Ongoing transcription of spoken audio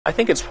I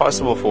think it's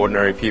possible for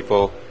ordinary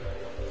people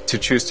to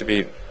choose to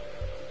be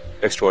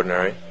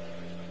extraordinary.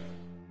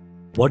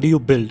 What do you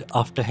build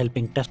after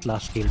helping Tesla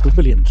scale to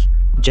billions?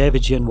 Jay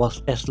Vijayan was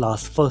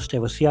Tesla's first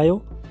ever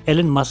CIO.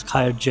 Elon Musk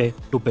hired Jay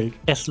to build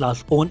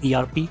Tesla's own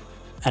ERP,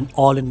 an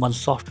all-in-one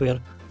software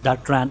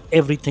that ran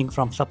everything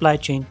from supply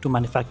chain to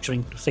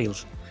manufacturing to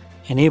sales,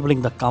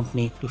 enabling the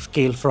company to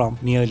scale from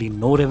nearly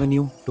no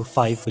revenue to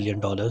 $5 billion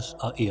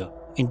a year.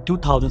 In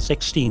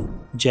 2016,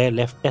 Jay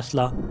left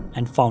Tesla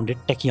and founded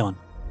Tekion,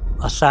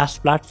 a SaaS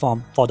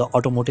platform for the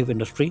automotive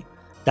industry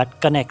that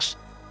connects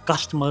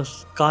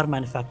customers, car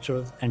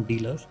manufacturers, and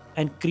dealers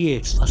and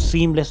creates a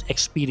seamless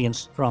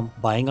experience from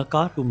buying a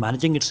car to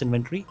managing its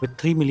inventory. With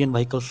 3 million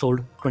vehicles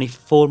sold,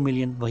 24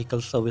 million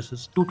vehicle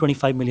services,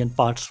 225 million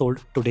parts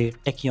sold. Today,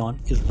 Tekion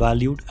is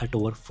valued at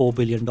over $4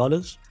 billion,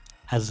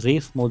 has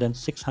raised more than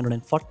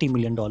 $640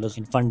 million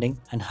in funding,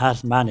 and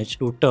has managed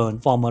to turn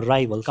former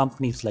rival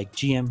companies like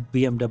GM,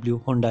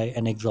 BMW, Hyundai,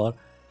 and Exor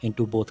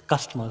into both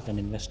customers and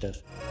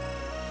investors.